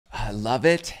Love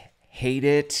it, hate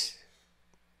it,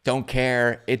 don't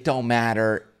care, it don't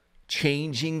matter.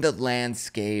 Changing the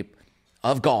landscape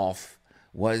of golf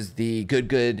was the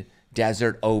Good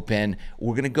Desert Open.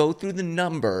 We're going to go through the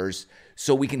numbers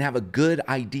so we can have a good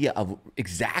idea of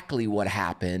exactly what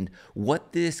happened,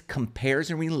 what this compares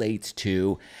and relates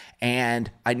to,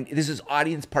 and this is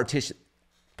audience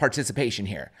participation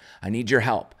here. I need your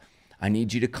help. I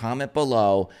need you to comment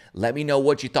below. Let me know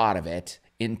what you thought of it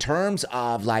in terms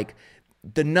of like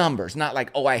the numbers, not like,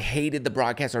 oh, I hated the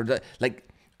broadcast or like,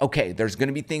 okay, there's going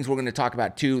to be things we're going to talk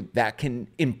about too that can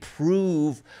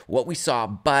improve what we saw.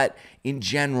 But in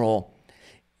general,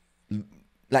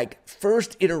 like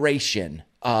first iteration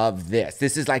of this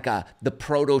is like the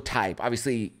prototype.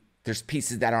 Obviously, there's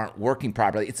pieces that aren't working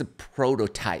properly. It's a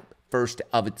prototype, first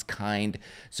of its kind.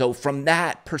 So from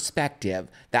that perspective,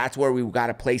 that's where we've got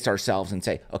to place ourselves and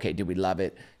say, okay, did we love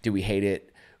it? Did we hate it?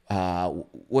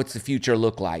 What's the future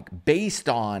look like based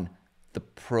on the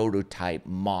prototype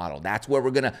model? That's where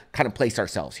we're going to kind of place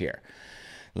ourselves here.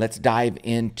 Let's dive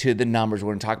into the numbers. We're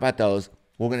going to talk about those.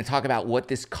 We're going to talk about what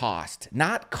this cost,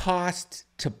 not cost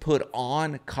to put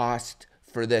on, cost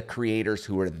for the creators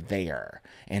who were there,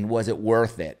 and was it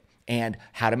worth it, and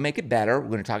how to make it better. We're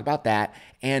going to talk about that,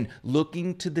 and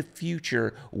looking to the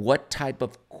future, what type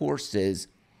of courses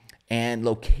and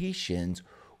locations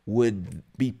would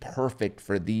be perfect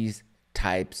for these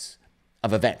types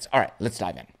of events. All right, let's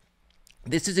dive in.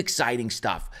 This is exciting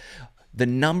stuff. The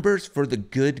numbers for the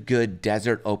Good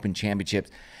Desert Open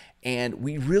Championships, and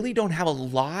we really don't have a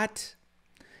lot,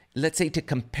 let's say, to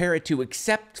compare it to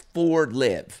except for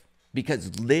Live,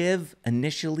 because Live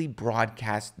initially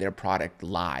broadcast their product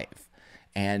live,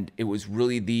 and it was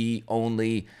really the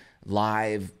only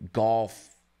live golf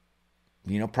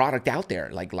product out there,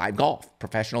 like live golf,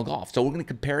 professional golf. So we're going to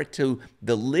compare it to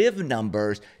the Live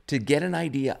numbers to get an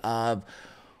idea of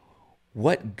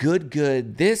what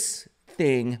good this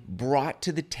thing brought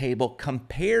to the table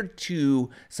compared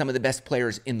to some of the best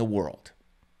players in the world.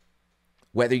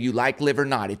 Whether you like Live or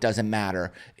not, it doesn't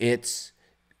matter. It's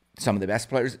some of the best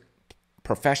players,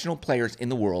 professional players in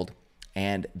the world,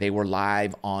 and they were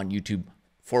live on YouTube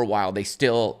for a while. They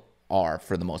still are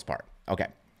for the most part. Okay.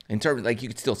 In terms of, like, you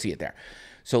can still see it there.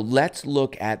 So let's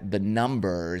look at the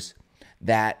numbers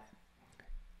that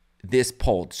this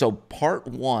polled. So part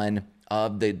one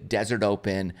of the Desert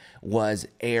Open was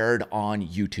aired on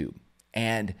YouTube.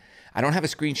 And I don't have a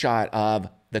screenshot of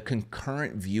the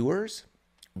concurrent viewers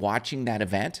watching that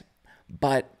event,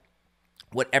 but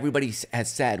what everybody has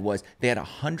said was they had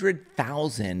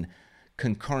 100,000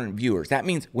 concurrent viewers. That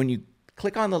means when you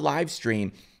click on the live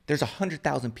stream, there's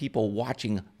 100,000 people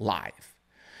watching live.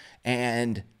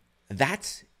 And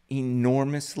that's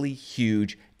enormously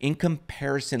huge in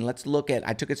comparison. Let's look at,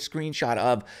 I took a screenshot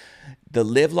of the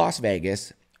Live Las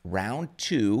Vegas round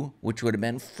 2, which would have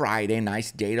been Friday.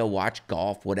 Nice day to watch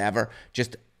golf, whatever.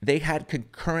 Just, they had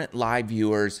concurrent live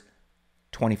viewers,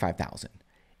 25,000.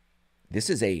 This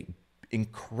is a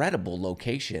incredible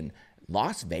location.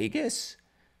 Las Vegas,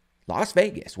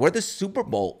 where the Super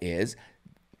Bowl is.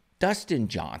 Dustin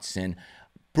Johnson,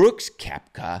 Brooks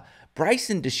Koepka,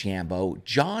 Bryson DeChambeau,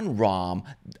 Jon Rahm,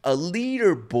 a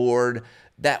leaderboard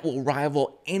that will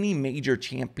rival any major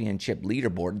championship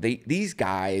leaderboard. These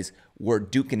guys were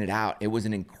duking it out. It was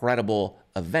an incredible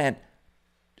event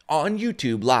on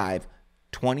YouTube live,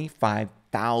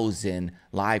 25,000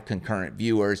 live concurrent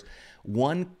viewers,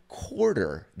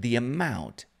 1/4 the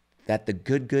amount that the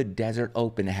Good Desert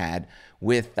Open had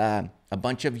with a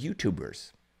bunch of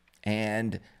YouTubers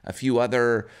and a few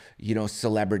other,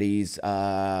 celebrities,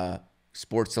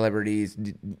 sports celebrities,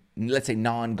 let's say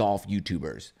non-golf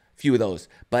YouTubers, a few of those.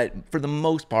 But for the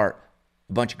most part,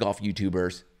 a bunch of golf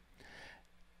YouTubers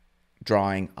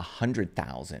drawing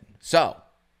 100,000. So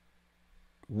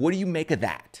what do you make of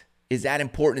that? Is that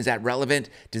important? Is that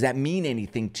relevant? Does that mean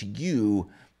anything to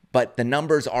you? But the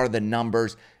numbers are the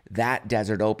numbers. That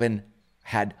Desert Open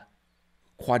had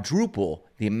quadruple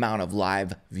the amount of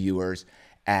live viewers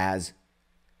as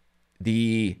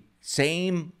the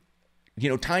same,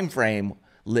 time frame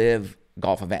Live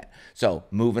golf event. So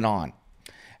moving on,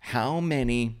 how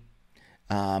many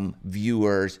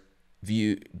viewers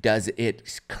does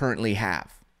it currently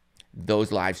have?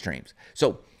 Those live streams.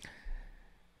 So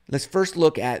let's first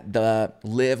look at the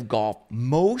Live Golf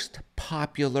most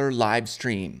popular live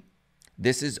stream.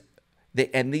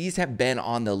 And these have been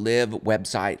on the Live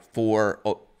website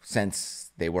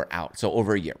since they were out, so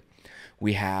over a year.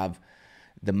 We have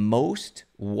the most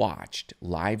watched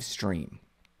live stream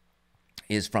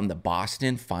is from the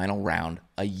Boston final round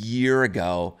a year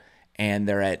ago, and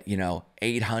they're at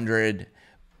 800,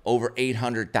 over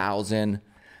 800,000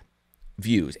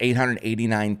 views,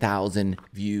 889,000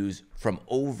 views from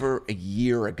over a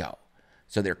year ago.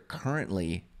 So they're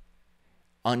currently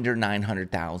under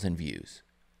 900,000 views.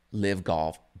 Live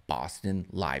Golf Boston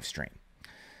live stream.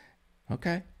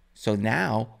 Okay. So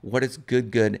now what does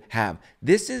Good have?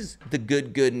 This is the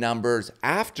Good numbers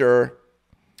after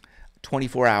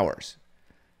 24 hours.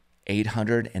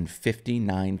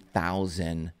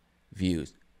 859,000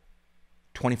 views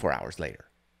 24 hours later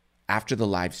after the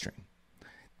live stream.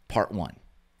 Part 1.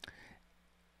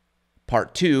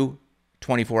 Part 2,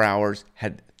 24 hours,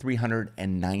 had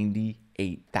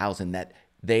 398,000 that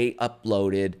they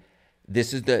uploaded.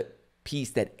 This is the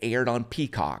piece that aired on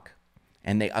Peacock,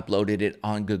 and they uploaded it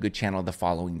on Good channel the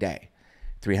following day.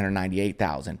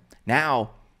 398,000.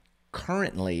 Now,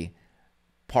 currently,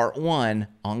 Part 1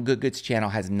 on Good's channel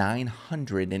has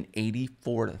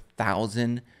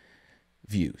 984,000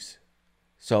 views.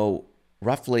 So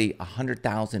roughly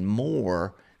 100,000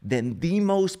 more than the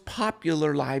most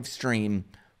popular live stream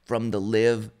from the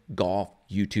Live Golf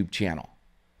YouTube channel.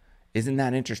 Isn't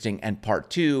that interesting? And Part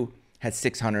 2 has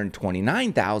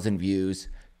 629,000 views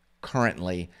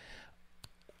currently,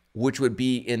 which would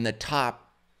be in the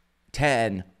top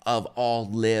 10 of all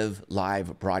Live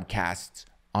live broadcasts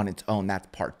on its own. That's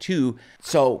Part 2.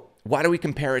 So why do we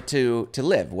compare it to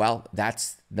Live? Well,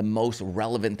 that's the most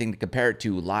relevant thing to compare it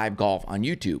to, live golf on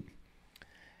YouTube.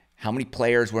 How many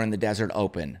players were in the Desert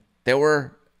Open? There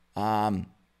were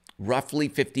roughly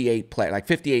 58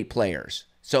 players.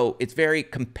 So it's very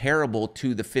comparable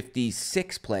to the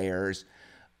 56 players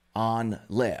on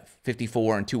Live,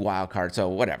 54 and 2 wild cards. So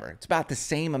whatever. It's about the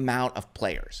same amount of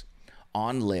players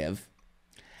on Live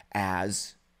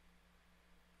as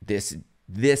this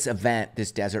event,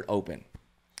 this Desert Open.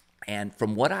 And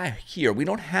from what I hear, we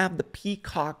don't have the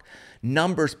Peacock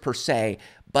numbers per se,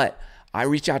 but I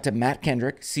reached out to Matt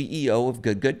Kendrick, CEO of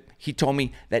Good. He told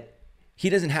me that he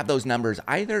doesn't have those numbers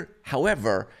either.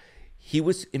 However, he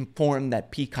was informed that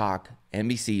Peacock,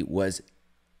 NBC,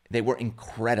 they were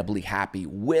incredibly happy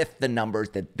with the numbers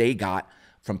that they got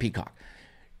from Peacock.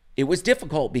 It was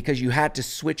difficult because you had to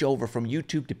switch over from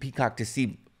YouTube to Peacock to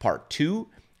see Part 2.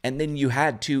 And then you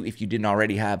had to, if you didn't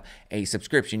already have a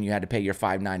subscription, you had to pay your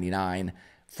 $5.99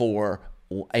 for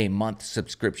a month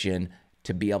subscription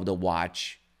to be able to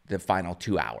watch the final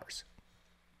 2 hours.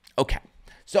 Okay,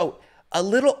 so a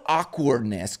little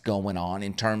awkwardness going on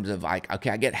in terms of like, okay,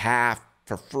 I get half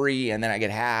for free, and then I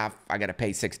get half, I got to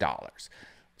pay $6.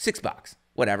 $6,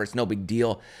 whatever, it's no big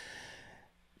deal.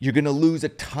 You're going to lose a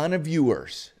ton of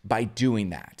viewers by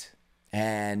doing that.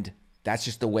 And that's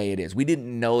just the way it is. We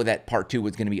didn't know that Part 2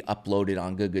 was going to be uploaded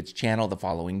on Good's channel the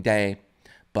following day,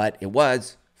 but it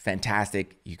was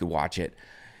fantastic. You could watch it.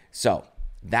 So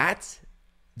that's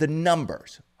the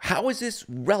numbers. How is this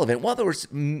relevant? Well, there were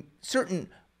certain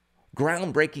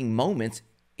groundbreaking moments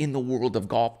in the world of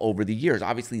golf over the years.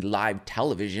 Obviously, live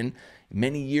television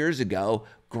many years ago,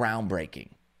 groundbreaking.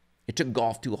 It took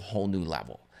golf to a whole new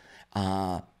level.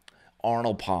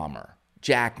 Arnold Palmer,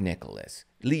 Jack Nicklaus,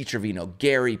 Lee Trevino,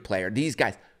 Gary Player, these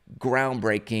guys,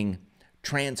 groundbreaking,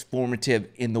 transformative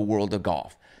in the world of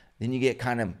golf. Then you get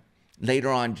kind of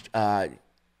later on,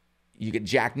 you get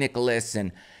Jack Nicklaus,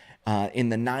 and in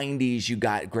the 90s, you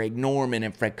got Greg Norman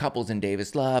and Fred Couples and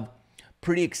Davis Love.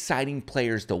 Pretty exciting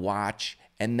players to watch.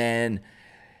 And then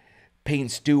Payne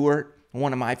Stewart,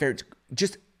 one of my favorites,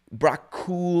 just brought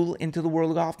cool into the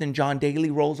world of golf. Then John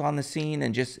Daly rolls on the scene,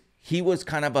 and he was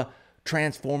kind of a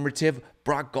transformative,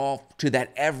 brought golf to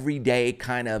that everyday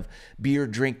kind of beer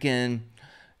drinking,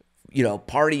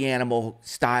 party animal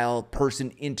style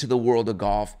person into the world of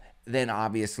golf. Then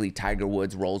obviously Tiger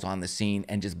Woods rolls on the scene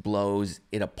and just blows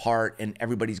it apart, and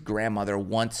everybody's grandmother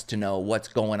wants to know what's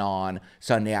going on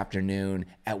Sunday afternoon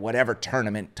at whatever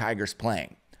tournament Tiger's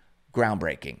playing.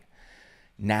 Groundbreaking.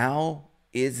 Now,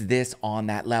 is this on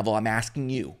that level? I'm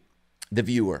asking you, the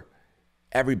viewer,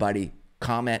 everybody,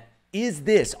 comment. Is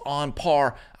this on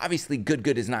par? Obviously,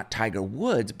 Good is not Tiger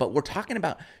Woods, but we're talking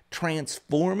about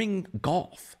transforming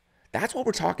golf. That's what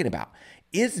we're talking about.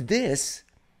 Is this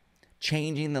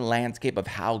changing the landscape of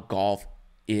how golf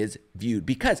is viewed?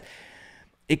 Because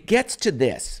it gets to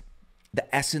this,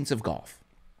 the essence of golf.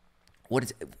 What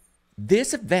is it?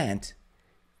 This event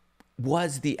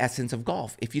was the essence of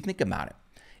golf, if you think about it.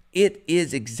 It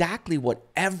is exactly what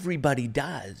everybody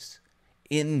does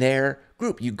in their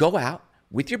group. You go out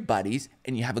with your buddies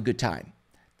and you have a good time.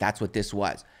 That's what this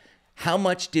was. How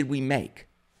much did we make?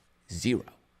 Zero.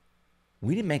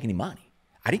 We didn't make any money.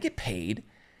 I didn't get paid.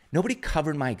 Nobody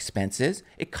covered my expenses.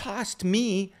 It cost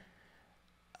me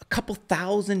a couple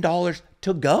 $1,000s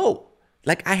to go.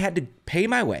 Like, I had to pay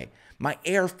my way, my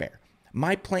airfare,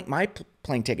 my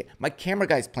plane ticket. My camera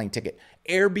guy's plane ticket.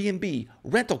 Airbnb,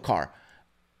 rental car.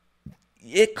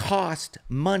 It cost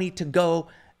money to go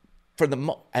for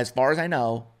as far as I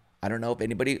know. I don't know if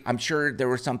anybody, I'm sure there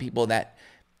were some people that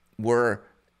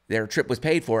their trip was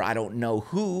paid for. I don't know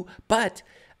who, but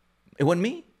it wasn't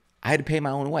me. I had to pay my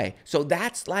own way. So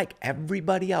that's like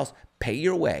everybody else. Pay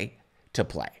your way to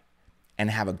play and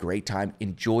have a great time.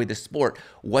 Enjoy the sport.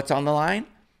 What's on the line?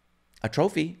 A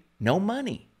trophy. No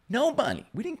money. No money.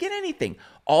 We didn't get anything.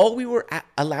 All we were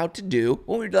allowed to do,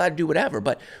 well, we were allowed to do whatever,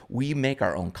 but we make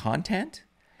our own content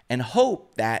and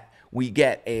hope that we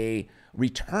get a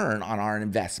return on our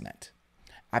investment.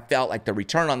 I felt like the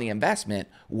return on the investment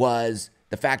was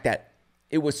the fact that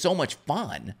it was so much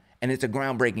fun and it's a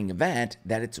groundbreaking event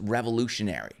that it's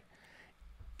revolutionary.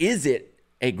 Is it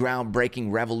a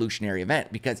groundbreaking revolutionary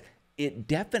event? Because it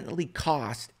definitely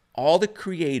cost all the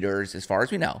creators, as far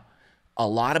as we know, a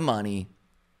lot of money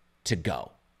to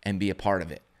go and be a part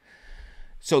of it.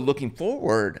 So looking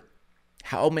forward,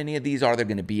 how many of these are there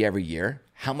going to be every year?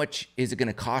 How much is it going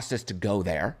to cost us to go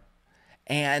there?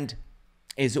 And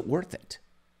is it worth it?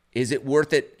 Is it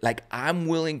worth it? Like, I'm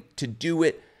willing to do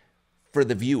it for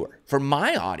the viewer, for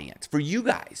my audience, for you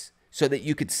guys, so that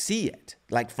you could see it,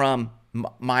 like from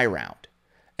my round.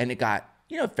 And it got,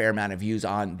 a fair amount of views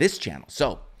on this channel.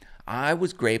 So I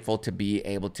was grateful to be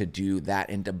able to do that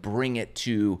and to bring it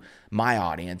to my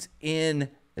audience in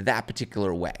that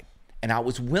particular way. And I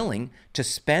was willing to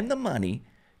spend the money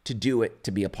to do it,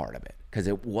 to be a part of it, because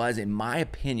it was, in my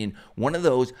opinion, one of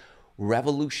those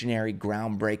revolutionary,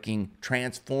 groundbreaking,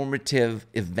 transformative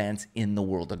events in the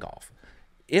world of golf.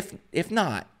 If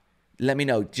not, let me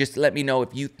know. Just let me know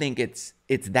if you think it's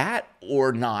that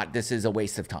or not. This is a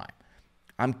waste of time.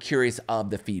 I'm curious of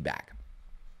the feedback.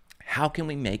 How can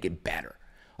we make it better?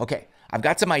 Okay, I've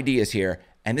got some ideas here,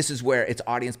 and this is where it's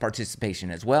audience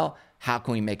participation as well. How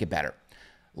can we make it better?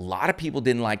 A lot of people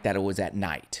didn't like that it was at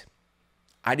night.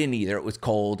 I didn't either. It was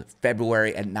cold.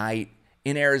 February at night.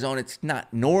 In Arizona, it's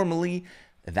not normally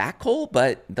that cold,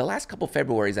 but the last couple of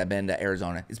Februarys I've been to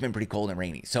Arizona, it's been pretty cold and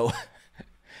rainy. So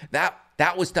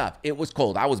that was tough. It was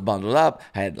cold. I was bundled up.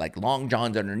 I had like long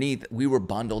johns underneath. We were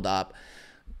bundled up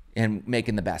and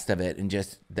making the best of it, and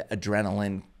just the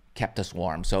adrenaline kept us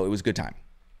warm. So it was a good time.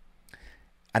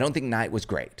 I don't think night was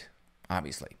great,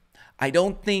 obviously. I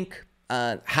don't think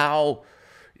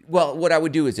what I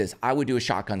would do is this. I would do a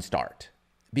shotgun start,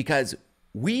 because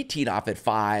we teed off at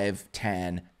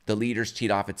 5:10. The leaders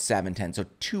teed off at 7:10. So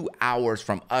 2 hours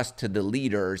from us to the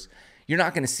leaders, you're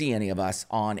not going to see any of us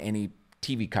on any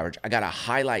TV coverage. I got a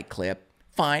highlight clip,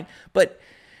 fine, but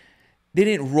they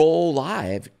didn't roll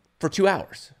live for 2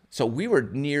 hours. So we were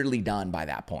nearly done by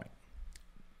that point.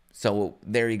 So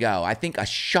there you go. I think a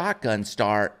shotgun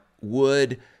start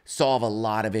would solve a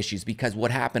lot of issues, because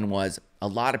what happened was a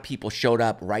lot of people showed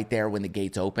up right there when the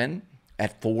gates open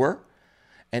at 4,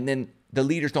 and then the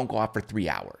leaders don't go off for 3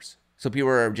 hours. So people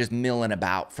were just milling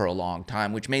about for a long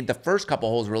time, which made the first couple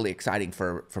holes really exciting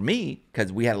for me,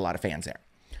 because we had a lot of fans there.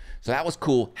 So that was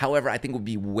cool. However, I think it would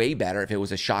be way better if it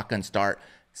was a shotgun start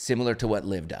similar to what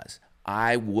Liv does.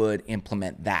 I would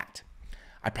implement that.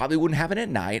 I probably wouldn't have it at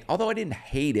night, although I didn't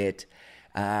hate it.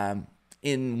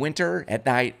 In winter, at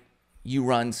night, you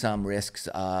run some risks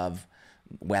of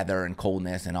weather and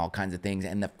coldness and all kinds of things,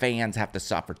 and the fans have to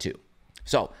suffer too.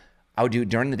 So I would do it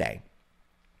during the day.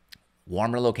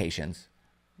 Warmer locations.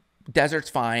 Desert's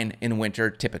fine in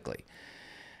winter typically.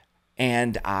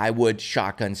 And I would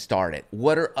shotgun start it.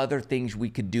 What are other things we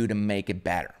could do to make it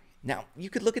better? Now, you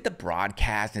could look at the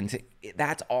broadcast and say,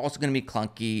 that's also going to be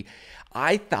clunky.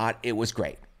 I thought it was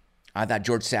great. I thought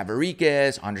George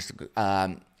Savaricas, Andres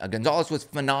Gonzalez was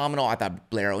phenomenal. I thought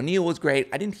Blair O'Neill was great.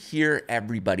 I didn't hear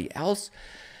everybody else.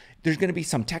 There's going to be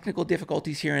some technical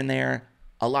difficulties here and there.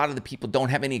 A lot of the people don't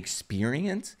have any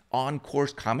experience on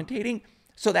course commentating,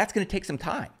 so that's going to take some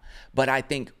time. But I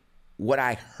think what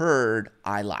I heard,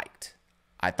 I liked.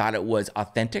 I thought it was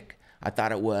authentic. I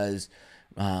thought it was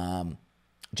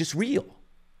just real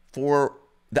for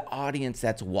the audience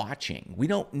that's watching. We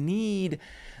don't need,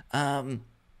 we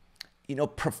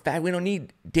don't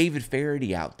need David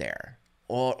Faraday out there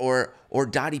or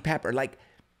Dottie Pepper. Like,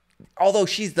 although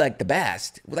she's like the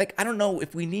best, like, I don't know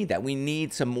if we need that. We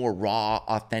need some more raw,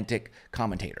 authentic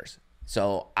commentators.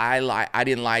 So I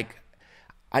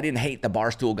didn't hate the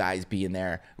Barstool guys being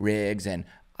there, Riggs, and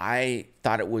I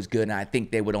thought it was good, and I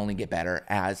think they would only get better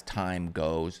as time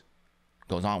goes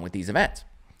on with these events.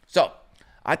 So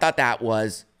I thought that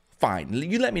was fine.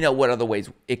 You let me know what other ways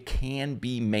it can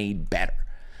be made better.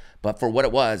 But for what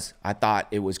it was, I thought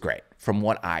it was great from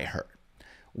what I heard.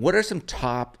 What are some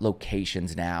top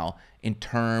locations now in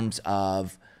terms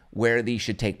of where these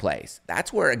should take place.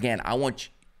 That's where, again, I want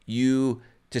you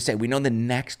to say, we know the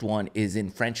next one is in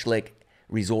French Lick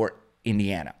Resort,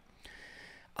 Indiana.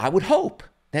 I would hope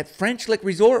that French Lick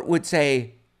Resort would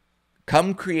say,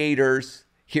 come creators,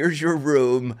 here's your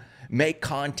room, make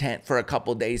content for a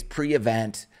couple days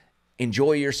pre-event,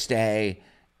 enjoy your stay,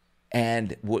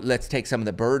 and let's take some of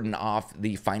the burden off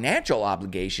the financial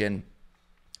obligation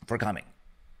for coming.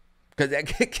 Because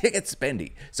that gets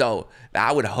spendy. So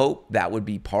I would hope that would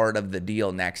be part of the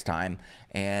deal next time.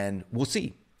 And we'll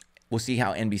see. We'll see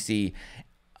how NBC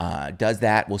does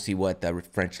that. We'll see what the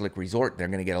French Lick Resort, they're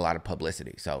going to get a lot of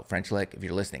publicity. So French Lick, if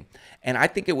you're listening. And I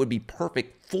think it would be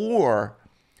perfect for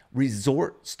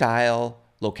resort-style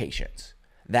locations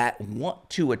that want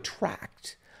to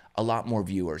attract a lot more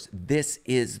viewers. This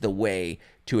is the way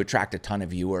to attract a ton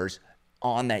of viewers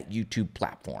on that YouTube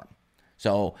platform.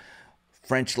 So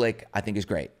French Lick, I think, is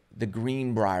great. The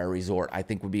Greenbrier Resort, I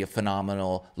think, would be a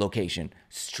phenomenal location.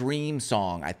 Stream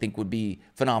Song, I think, would be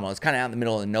phenomenal. It's kind of out in the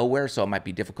middle of nowhere, so it might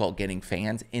be difficult getting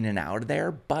fans in and out of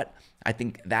there. But I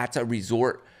think that's a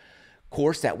resort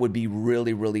course that would be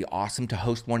really, really awesome to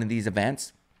host one of these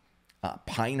events.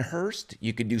 Pinehurst,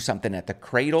 you could do something at the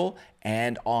Cradle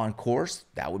and on course.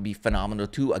 That would be phenomenal,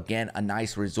 too. Again, a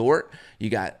nice resort. You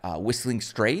got Whistling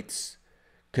Straits.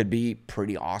 Could be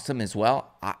pretty awesome as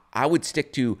well. I would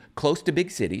stick to close to big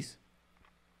cities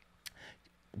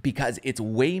because it's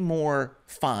way more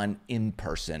fun in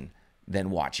person than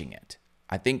watching it.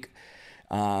 I think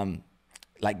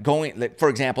for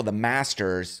example, the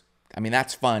Masters, I mean,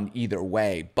 that's fun either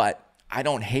way, but I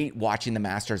don't hate watching the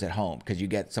Masters at home because you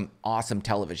get some awesome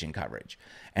television coverage.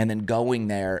 And then going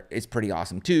there is pretty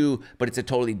awesome too, but it's a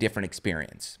totally different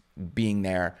experience being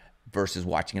there versus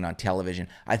watching it on television.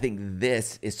 I think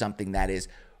this is something that is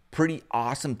pretty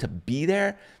awesome to be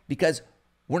there because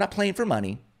we're not playing for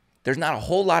money. There's not a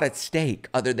whole lot at stake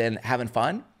other than having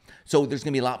fun. So there's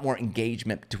going to be a lot more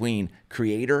engagement between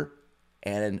creator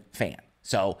and fan.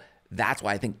 So that's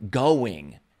why I think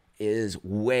going is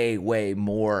way, way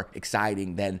more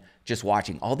exciting than just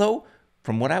watching. Although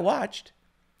from what I watched,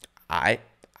 I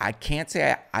can't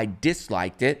say I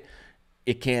disliked it.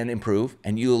 It can improve,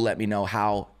 and you'll let me know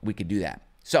how we could do that.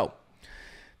 So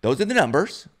those are the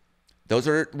numbers. Those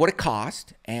are what it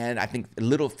cost, and I think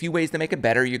a few ways to make it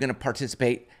better. You're going to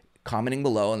participate, commenting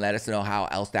below, and let us know how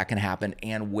else that can happen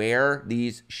and where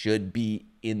these should be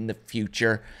in the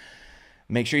future.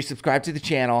 Make sure you subscribe to the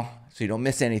channel so you don't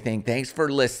miss anything. Thanks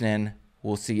for listening.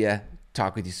 We'll see you.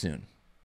 Talk with you soon.